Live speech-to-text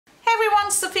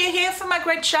Sophia here for my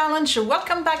great challenge.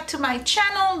 Welcome back to my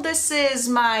channel. This is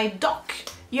my Doc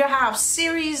Your House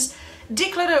series,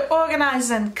 Declutter,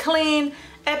 Organize and Clean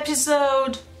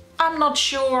episode. I'm not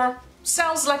sure,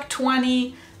 sounds like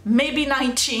 20, maybe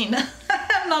 19.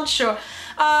 I'm not sure.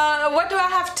 What do I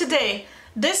have today?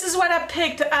 This is what I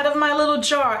picked out of my little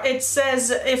jar. It says,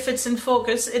 if it's in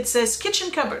focus, it says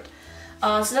kitchen cupboard.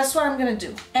 So that's what I'm gonna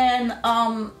do. And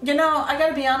you know, I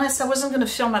gotta be honest, I wasn't gonna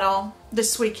film at all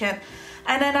this weekend.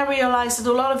 And then I realized that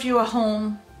a lot of you are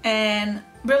home and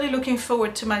really looking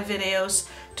forward to my videos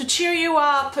to cheer you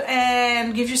up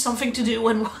and give you something to do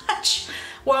and watch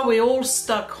while we're all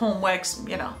stuck home.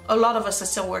 You know, a lot of us are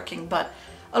still working, but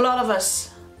a lot of us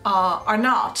are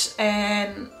not,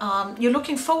 and you're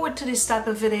looking forward to this type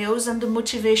of videos and the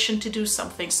motivation to do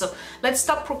something. So let's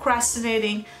stop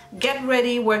procrastinating, get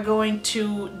ready. We're going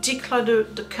to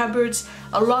declutter the cupboards.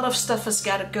 A lot of stuff has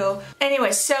got to go.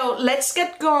 Anyway, so let's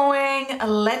get going,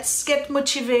 let's get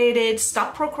motivated,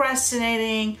 stop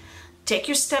procrastinating. Take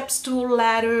your step stool,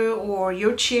 ladder, or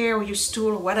your chair or your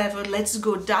stool or whatever. Let's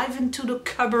go dive into the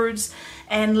cupboards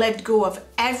and let go of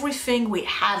everything we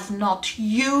have not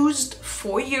used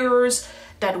for years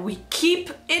that we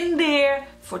keep in there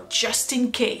for just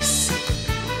in case.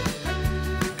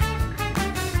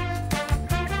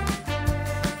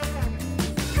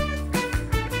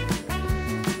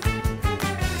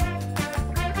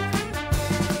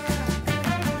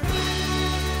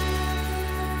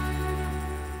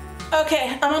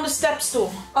 Okay, I'm on the step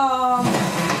stool.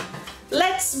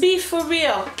 Let's be for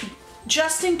real.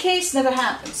 Just in case never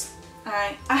happens.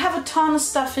 Alright, I have a ton of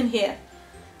stuff in here.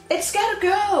 It's gotta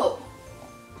go.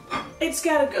 It's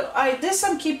gotta go. Alright, this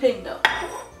I'm keeping though.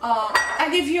 I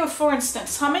give you a for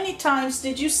instance. How many times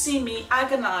did you see me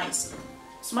agonize?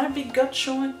 Is my big gut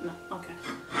showing? No, okay.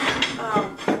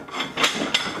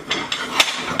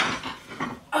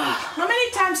 How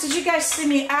many times did you guys see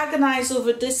me agonize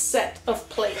over this set of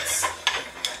plates?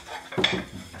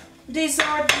 These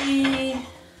are the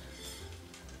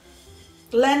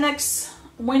Lennox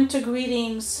Winter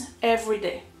Greetings Every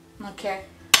Day. Okay,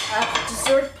 I have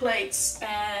dessert plates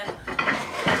and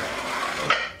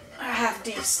I have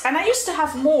these. And I used to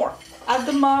have more. I had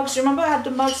the mugs. Remember I had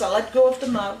the mugs? I let go of the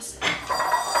mugs.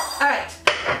 Alright.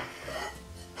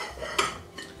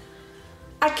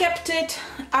 I kept it.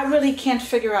 I really can't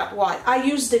figure out why. I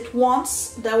used it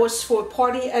once. That was for a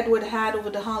party Edward had over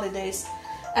the holidays.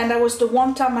 And that was the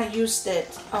one time I used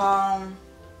it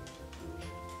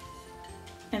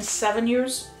in 7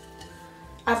 years.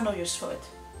 I have no use for it.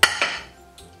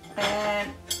 And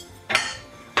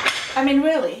I mean,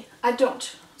 really, I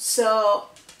don't. So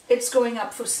it's going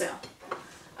up for sale.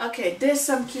 Okay, this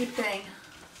I'm keeping.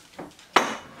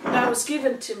 That was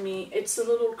given to me. It's a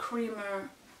little creamer.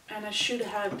 And I should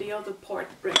have the other part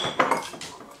ready.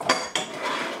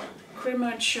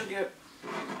 Creamer and sugar.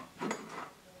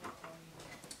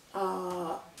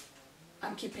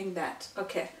 I'm keeping that.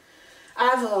 Okay. I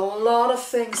have a lot of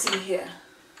things in here.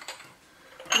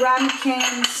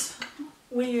 Ramekins.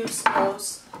 We use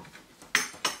those.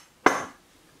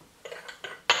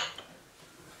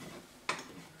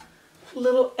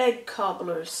 Little egg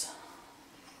cobblers.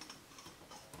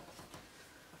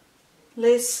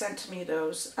 Liz sent me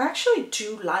those. I actually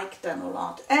do like them a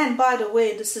lot. And by the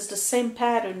way, this is the same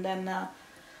pattern than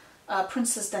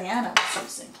Princess Diana was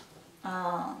using.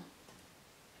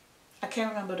 I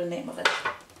can't remember the name of it.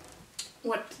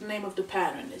 What the name of the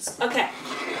pattern is. Okay.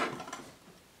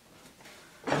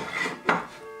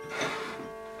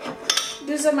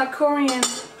 These are my Korean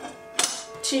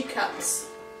teacups.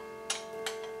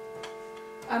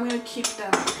 I'm going to keep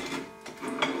them.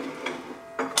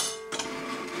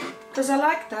 Because I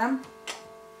like them.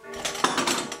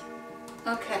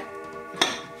 Okay.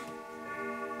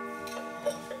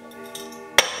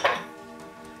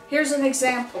 Here's an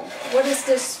example. What is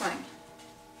this thing?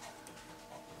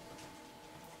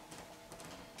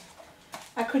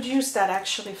 I could use that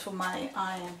actually for my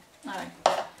iron. Alright,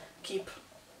 keep.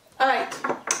 Alright,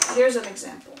 here's an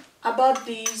example. I bought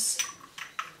these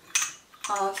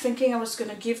thinking I was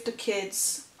going to give the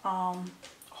kids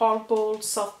hard boiled,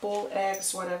 soft boiled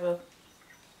eggs, whatever.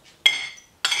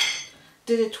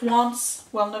 Did it once,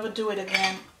 well, never do it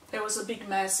again. It was a big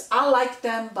mess. I liked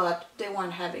them, but they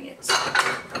weren't having it. So.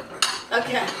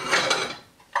 Okay.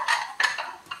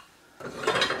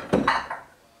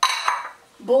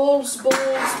 Bowls,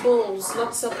 bowls, bowls.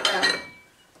 Lots of them.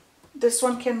 This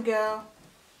one can go.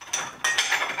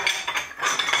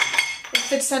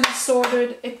 If it's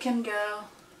unsorted, it can go.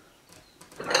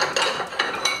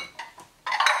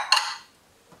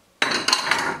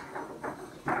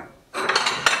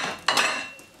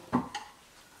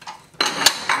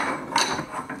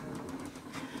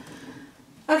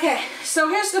 Okay, so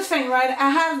here's the thing, right?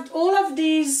 I have all of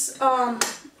these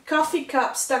coffee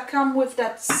cups that come with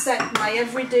that set, my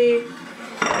everyday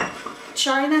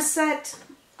China set.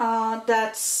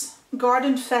 That's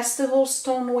Garden Festival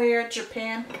Stoneware,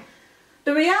 Japan.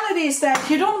 The reality is that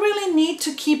you don't really need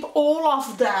to keep all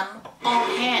of them on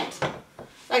hand.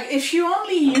 Like if you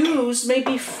only use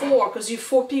maybe 4, because you're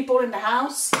 4 people in the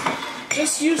house,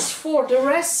 just use 4. The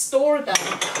rest, store them.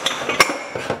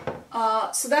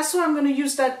 So that's what I'm going to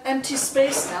use that empty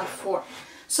space now for.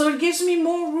 So it gives me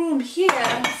more room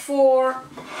here for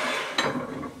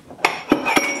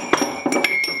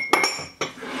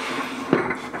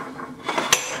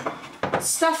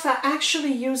stuff I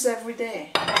actually use every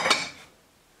day.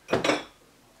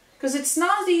 Because it's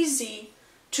not easy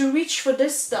to reach for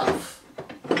this stuff.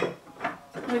 I'm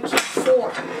going to keep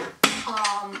 4.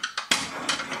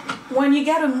 When you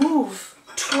gotta move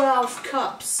 12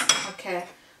 cups, okay,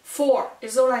 4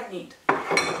 is all I need.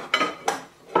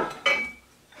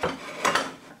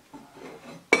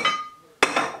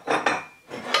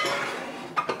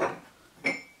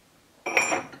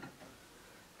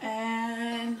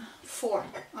 And 4,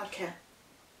 okay.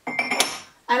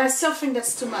 And I still think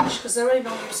that's too much because I really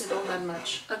don't use it all that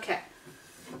much. Okay.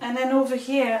 And then over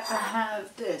here I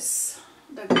have this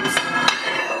that goes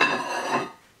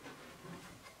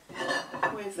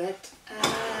with it.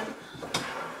 And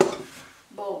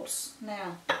bowls.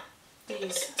 Now,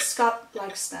 these. Scott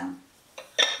likes them.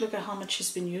 Look at how much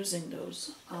he's been using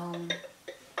those.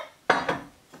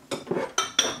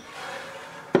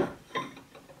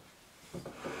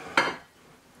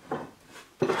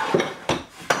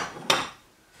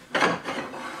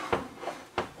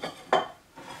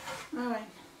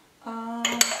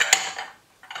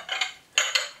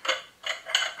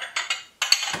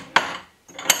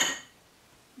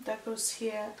 That goes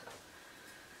here.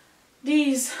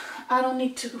 These, I don't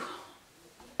need to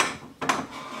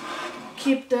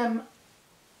keep them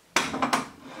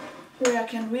where I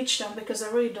can reach them because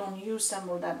I really don't use them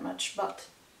all that much, but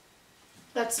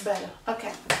that's better.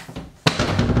 Okay.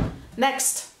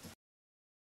 Next.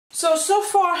 So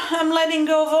far I'm letting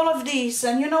go of all of these,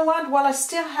 and you know what? While I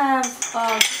still have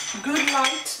good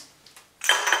light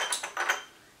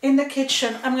in the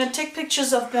kitchen, I'm going to take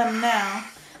pictures of them now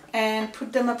and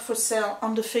put them up for sale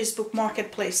on the Facebook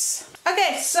Marketplace.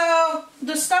 Okay, so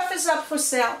the stuff is up for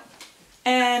sale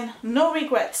and no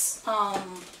regrets. I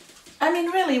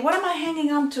mean, really, what am I hanging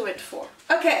on to it for?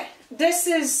 Okay, this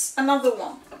is another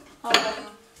one. I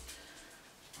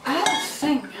have a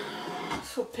thing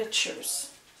for pictures.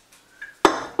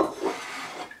 How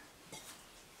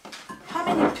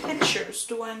many pictures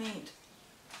do I need?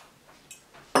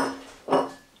 I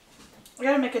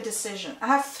gotta make a decision. I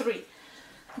have 3.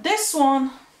 This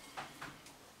one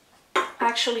I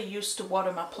actually used to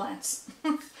water my plants.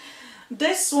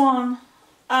 This one,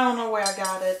 I don't know where I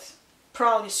got it.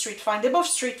 Probably street find. They're both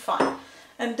street find.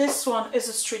 And this one is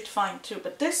a street find too.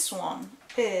 But this one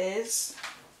is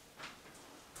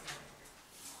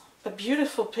a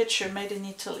beautiful picture made in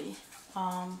Italy.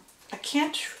 I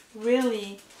can't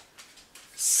really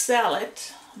sell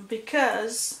it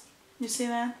because, you see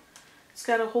that? It's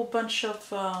got a whole bunch of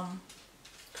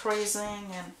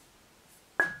crazing and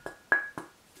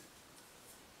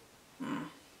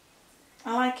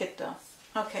I like it though.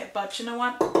 Okay, but you know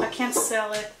what? I can't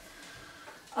sell it.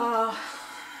 I'm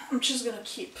just gonna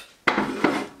keep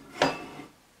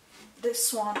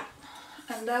this one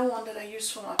and that one that I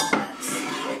use for my plants.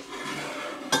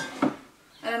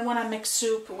 And then when I make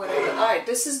soup or whatever. Alright,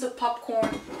 this is the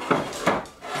popcorn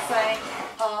thing.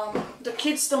 The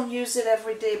kids don't use it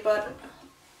every day, but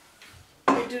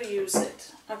I do use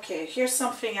it. Okay, here's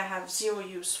something I have 0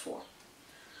 use for.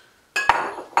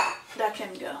 That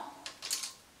can go.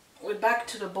 We're back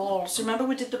to the bowls. Remember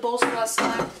we did the bowls last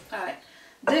time? Alright.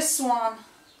 This one,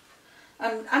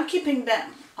 I'm keeping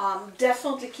them. I'm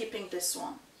definitely keeping this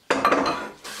one.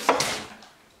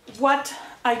 What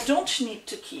I don't need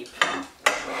to keep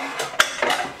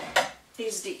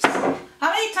is these.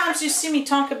 How many times you see me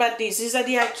talk about these? These are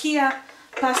the IKEA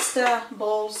pasta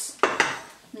bowls.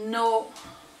 No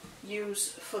use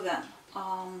for them.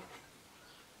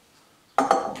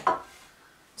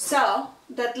 So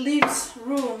that leaves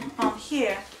room on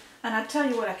here, and I tell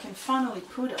you what I can finally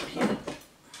put up here.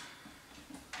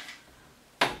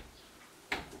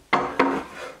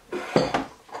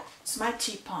 It's my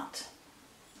teapot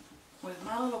with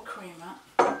my little creamer,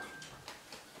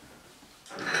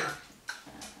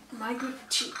 my good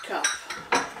teacup,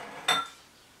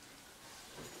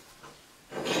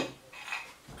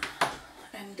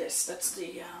 and this, that's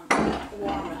the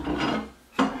warmer.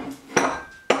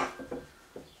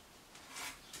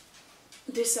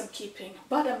 This I'm keeping,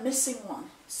 but I'm missing one,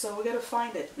 so we gotta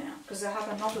find it now because I have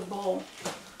another bowl,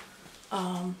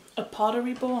 a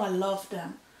pottery bowl. I love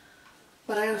them,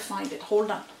 but I gotta find it.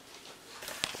 Hold on.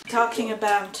 Talking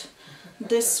about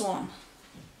this one,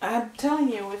 I'm telling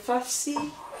you, if I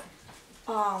see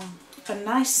a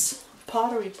nice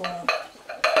pottery bowl,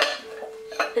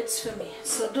 it's for me.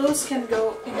 So those can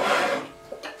go in there.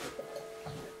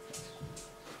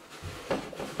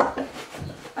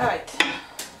 Alright,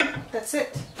 that's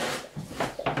it.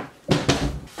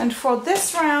 And for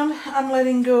this round, I'm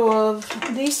letting go of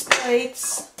these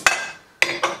plates,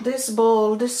 this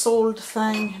bowl, this old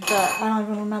thing that I don't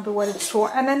even remember what it's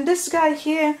for. And then this guy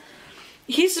here,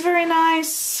 he's very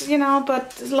nice, you know,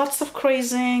 but lots of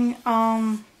crazing.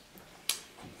 I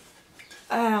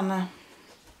don't know.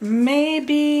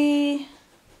 Maybe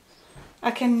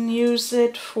I can use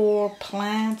it for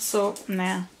plants, so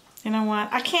nah. You know what?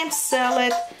 I can't sell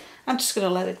it. I'm just gonna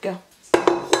let it go.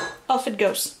 Off it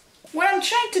goes. What I'm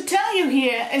trying to tell you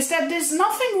here is that there's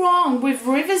nothing wrong with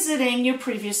revisiting your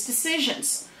previous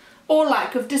decisions or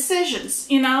lack of decisions.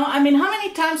 You know, I mean, how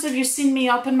many times have you seen me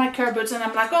open my cupboards and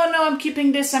I'm like, oh no, I'm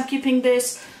keeping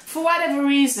this for whatever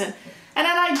reason. And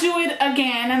then I do it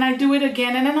again and I do it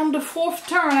again. And then on the fourth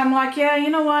turn, I'm like, yeah, you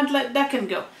know what? That can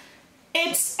go.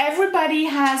 It's everybody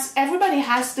has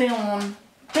their own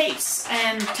pace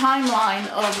and timeline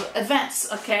of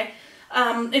events, okay?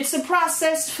 It's a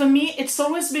process. For me, it's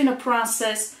always been a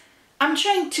process. I'm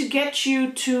trying to get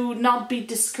you to not be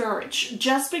discouraged.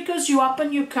 Just because you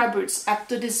open your cupboards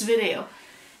after this video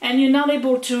and you're not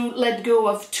able to let go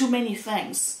of too many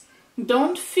things,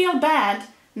 don't feel bad.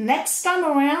 Next time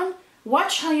around,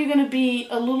 watch how you're going to be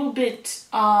a little bit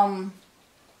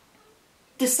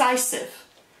decisive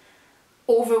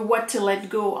over what to let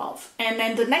go of. And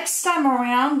then the next time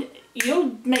around,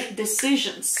 you'll make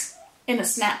decisions in a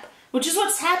snap, which is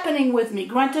what's happening with me.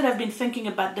 Granted, I've been thinking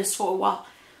about this for a while,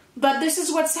 but this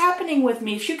is what's happening with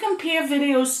me. If you compare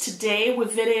videos today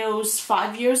with videos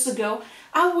 5 years ago,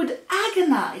 I would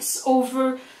agonize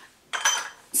over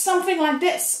something like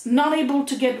this, not able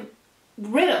to get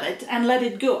rid of it and let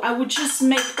it go. I would just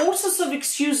make all sorts of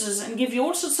excuses and give you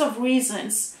all sorts of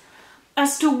reasons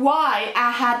as to why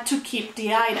I had to keep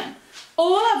the item.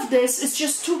 All of this is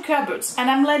just 2 cupboards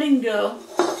and I'm letting go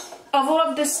of all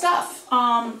of this stuff.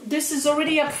 This is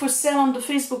already up for sale on the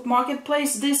Facebook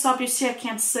Marketplace. This obviously I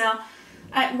can't sell.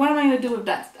 What am I going to do with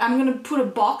that? I'm going to put a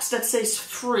box that says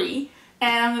free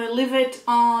and I'm going to leave it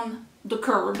on the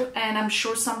curb and I'm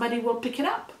sure somebody will pick it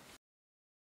up.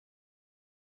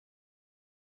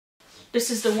 This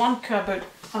is the one cupboard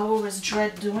I always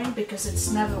dread doing because it's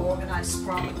never organized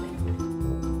properly.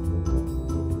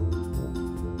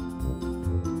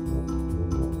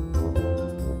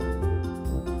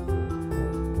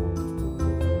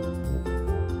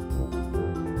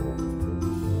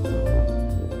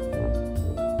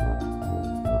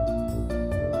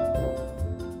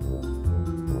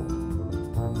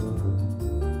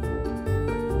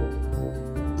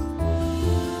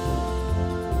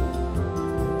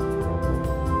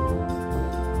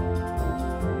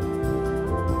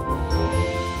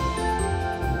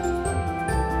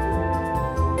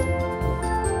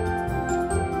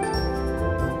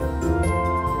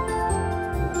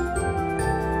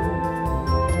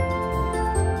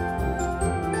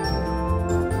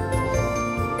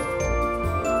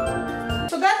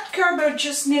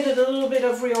 Just needed a little bit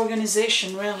of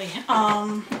reorganization, really.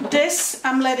 This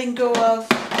I'm letting go of,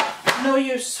 no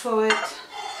use for it.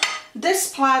 This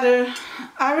platter,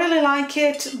 I really like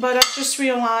it, but I just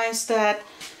realized that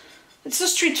it's a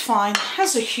street find. It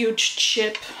has a huge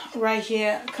chip right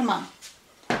here. Come on,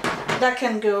 that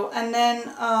can go. And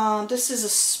then this is a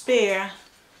spare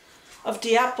of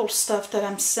the Apple stuff that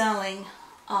I'm selling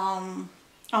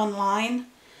online,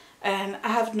 and I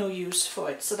have no use for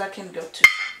it, so that can go too.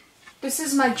 This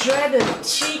is my dreaded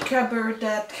tea cupboard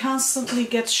that constantly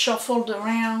gets shuffled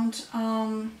around.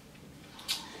 I'm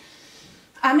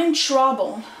in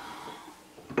trouble.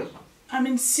 I'm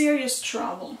in serious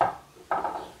trouble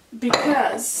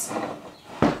because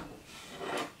I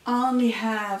only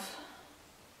have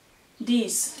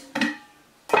these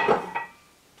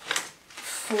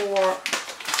for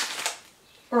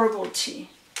herbal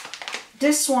tea.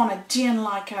 This one I didn't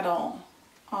like at all.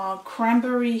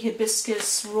 Cranberry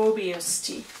hibiscus rooibos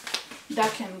tea.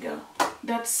 That can go.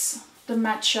 That's the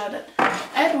matcha that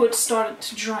Edward started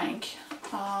to drink.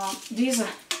 These are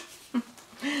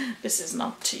this is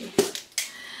not tea.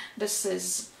 This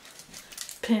is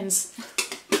pins.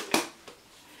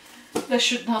 That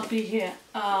should not be here.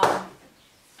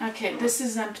 Okay, this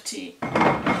is empty.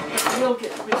 It will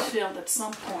get refilled at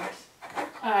some point.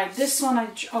 Alright, this one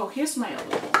oh, here's my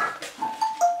other one.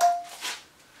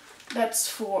 That's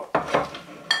for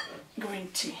green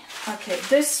tea. Okay,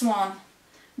 this one,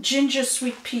 ginger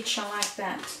sweet peach, I like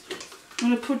that. I'm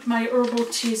going to put my herbal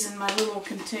teas in my little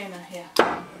container here.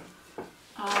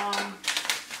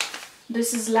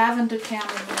 This is lavender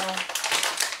chamomile.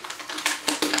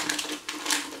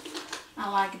 I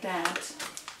like that.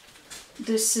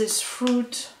 This is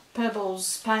fruit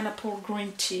pebbles pineapple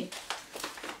green tea.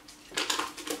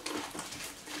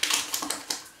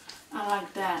 I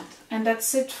like that. And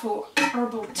that's it for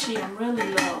herbal tea. I'm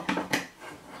really low.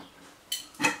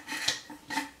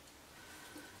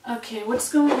 Okay,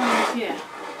 what's going on here?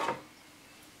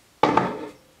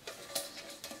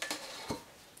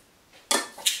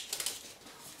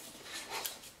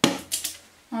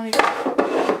 Only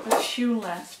got a few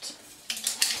left.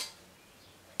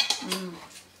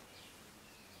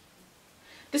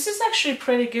 This is actually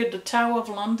pretty good, the Tower of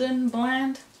London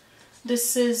blend.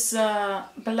 This is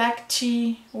black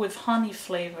tea with honey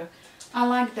flavor. I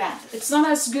like that. It's not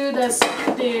as good as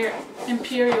their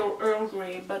Imperial Earl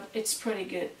Grey, but it's pretty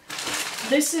good.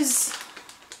 This is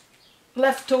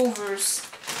leftovers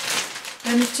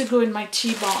that need to go in my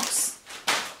tea box,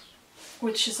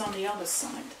 which is on the other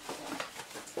side.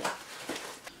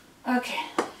 Okay.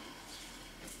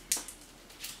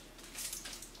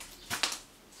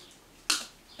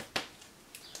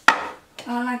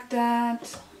 I like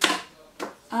that.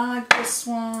 I like this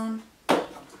one.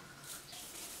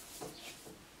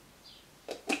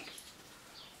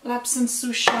 Lapsang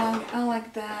Souchong, I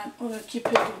like that. We're gonna keep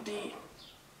it with the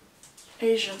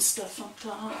Asian stuff on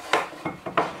top.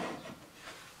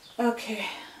 Okay,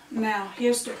 now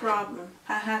here's the problem.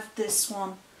 I have this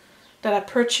one that I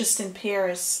purchased in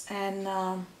Paris, and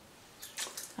I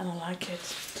don't like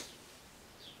it.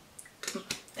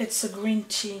 It's a green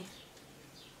tea.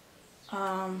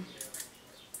 I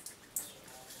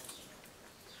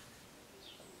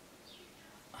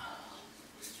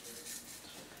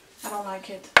don't like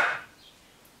it.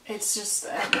 It's just,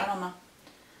 I don't know.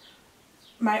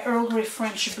 My Earl Grey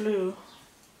French Blue,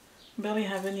 barely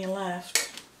have any left.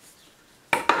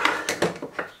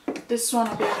 This one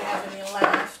I barely have any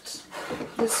left.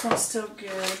 This one's still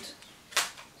good.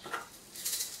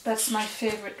 That's my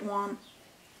favorite one.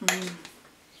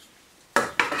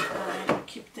 Alright, I'll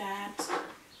keep that.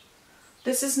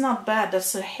 This is not bad.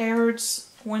 That's a Harrods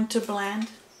Winter Blend.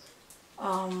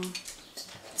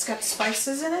 It's got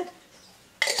spices in it.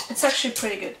 It's actually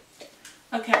pretty good.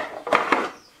 Okay,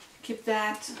 keep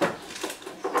that.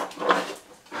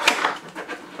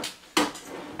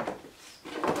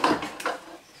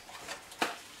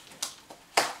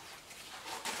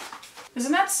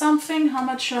 Isn't that something, how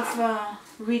much I've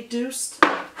reduced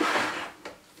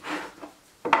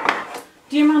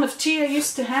the amount of tea I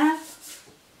used to have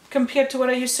compared to what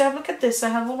I used to have? Look at this, I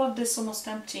have all of this almost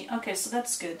empty. Okay, so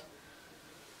that's good.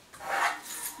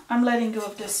 I'm letting go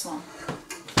of this one.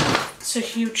 It's a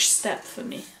huge step for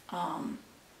me.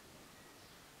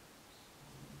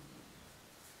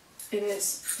 It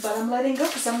is, but I'm letting go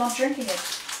because I'm not drinking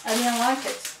it. I didn't like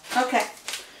it. Okay,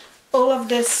 all of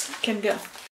this can go.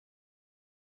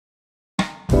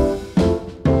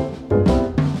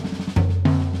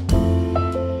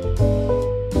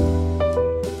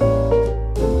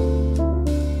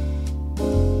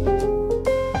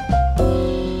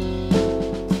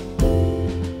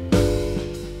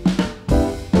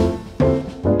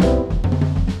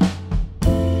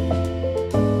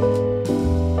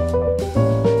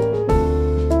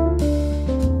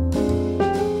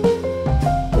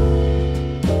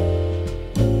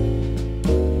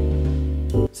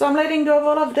 So I'm letting go of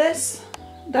all of this.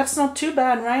 That's not too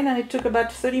bad, right? And it took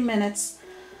about 30 minutes.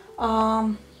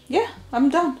 Yeah, I'm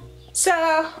done. So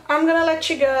I'm gonna let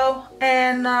you go,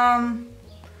 and I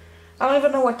don't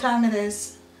even know what time it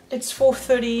is. It's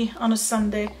 4:30 on a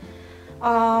Sunday.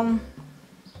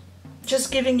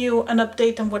 Just giving you an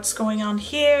update on what's going on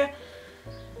here.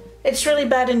 It's really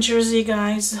bad in Jersey,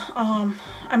 guys.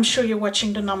 I'm sure you're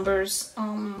watching the numbers,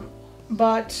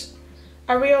 but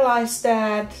I realized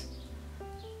that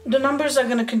the numbers are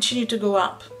going to continue to go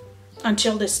up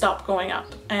until they stop going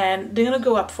up, and they're going to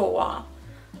go up for a while.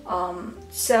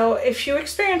 So if you're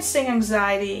experiencing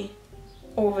anxiety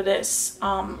over this,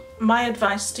 my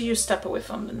advice to you, step away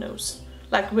from the news.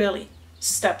 Like, really,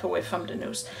 step away from the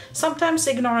news. Sometimes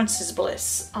ignorance is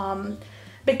bliss,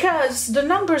 because the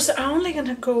numbers are only going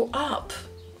to go up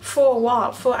for a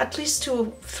while, for at least 2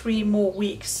 or 3 more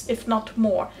weeks, if not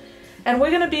more. And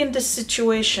we're going to be in this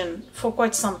situation for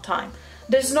quite some time.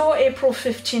 There's no April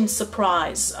 15th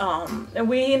surprise.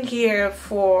 We're in here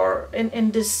for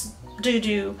in this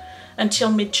doo-doo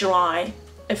until mid-July.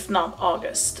 if not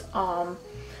August.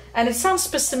 And it sounds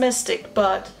pessimistic,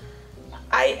 but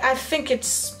I think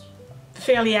it's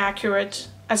fairly accurate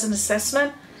as an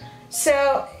assessment.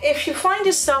 So if you find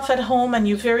yourself at home and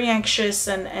you're very anxious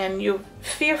and you're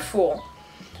fearful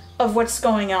of what's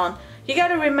going on, you got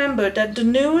to remember that the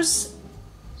news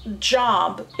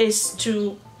job is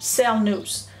to sell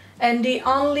news. And the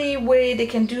only way they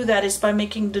can do that is by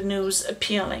making the news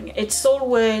appealing. It's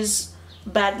always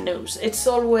bad news. It's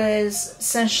always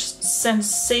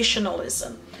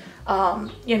sensationalism.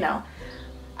 You know,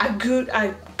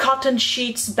 a cotton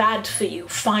sheet's bad for you,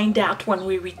 find out when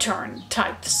we return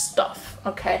type stuff,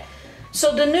 okay?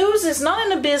 So the news is not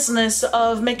in the business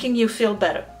of making you feel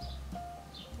better.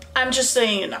 I'm just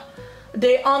saying, you know,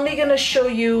 they're only gonna show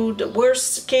you the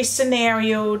worst case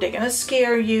scenario. They're gonna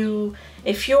scare you.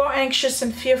 If you're anxious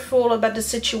and fearful about the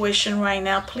situation right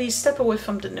now, please step away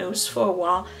from the news for a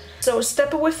while. So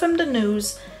step away from the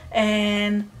news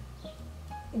and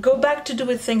go back to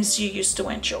doing things you used to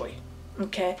enjoy,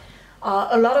 okay?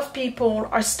 A lot of people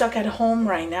are stuck at home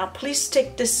right now. Please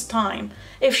take this time.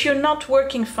 If you're not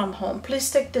working from home,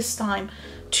 please take this time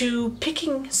to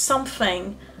picking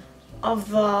something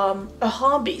of a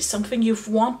hobby, something you've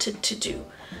wanted to do.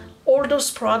 All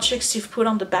those projects you've put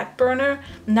on the back burner,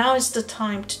 now is the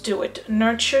time to do it.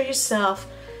 Nurture yourself.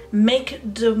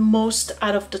 Make the most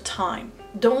out of the time.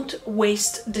 Don't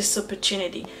waste this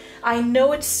opportunity. I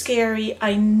know it's scary.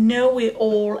 I know we're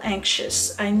all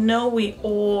anxious. I know we're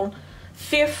all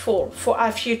fearful for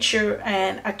our future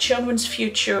and our children's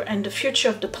future and the future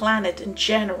of the planet in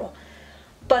general.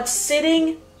 But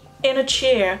sitting in a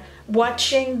chair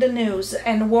watching the news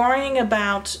and worrying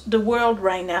about the world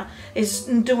right now is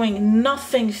doing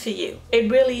nothing for you.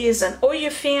 It really isn't. Or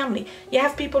your family. You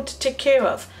have people to take care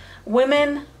of.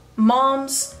 Women,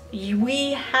 moms,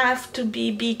 we have to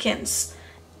be beacons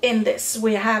in this.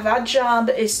 We have our job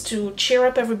is to cheer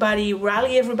up everybody,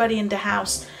 rally everybody in the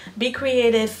house, be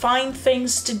creative, find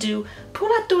things to do,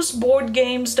 pull out those board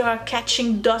games that are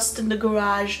catching dust in the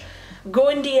garage, go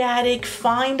in the attic,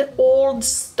 find old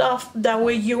stuff that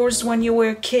were yours when you were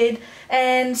a kid,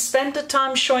 and spend the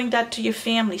time showing that to your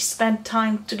family. Spend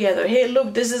time together. Hey,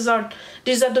 look, these are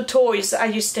the toys I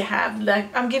used to have.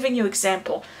 Like, I'm giving you an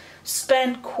example.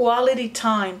 Spend quality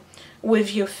time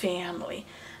with your family.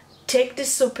 Take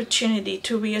this opportunity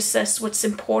to reassess what's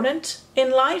important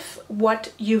in life,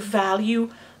 what you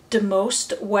value the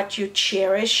most, what you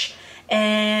cherish,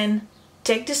 and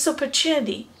take this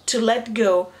opportunity to let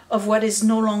go of what is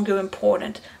no longer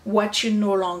important, what you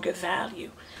no longer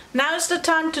value. Now is the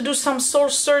time to do some soul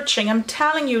searching. I'm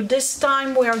telling you, this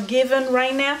time we are given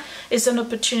right now is an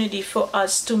opportunity for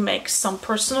us to make some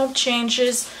personal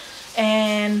changes,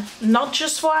 and not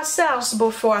just for ourselves,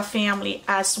 but for our family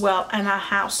as well and our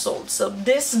household. So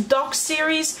this doc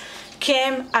series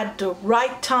came at the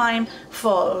right time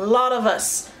for a lot of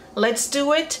us. Let's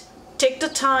do it. Take the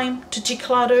time to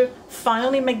declutter,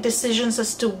 finally make decisions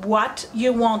as to what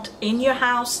you want in your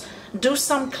house. Do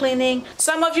some cleaning.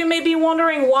 Some of you may be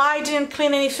wondering why I didn't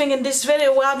clean anything in this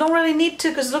video. Well, I don't really need to,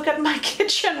 because look at my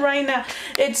kitchen right now.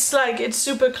 It's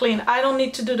super clean. I don't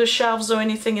need to do the shelves or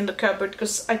anything in the cupboard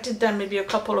because I did that maybe a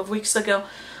couple of weeks ago.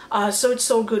 So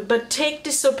it's all good. But take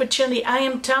this opportunity. I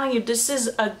am telling you, this is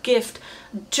a gift.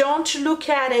 Don't look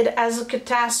at it as a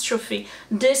catastrophe.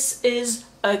 This is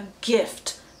a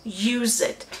gift. Use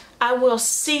it. I will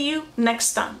see you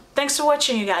next time. Thanks for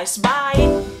watching, you guys.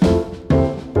 Bye.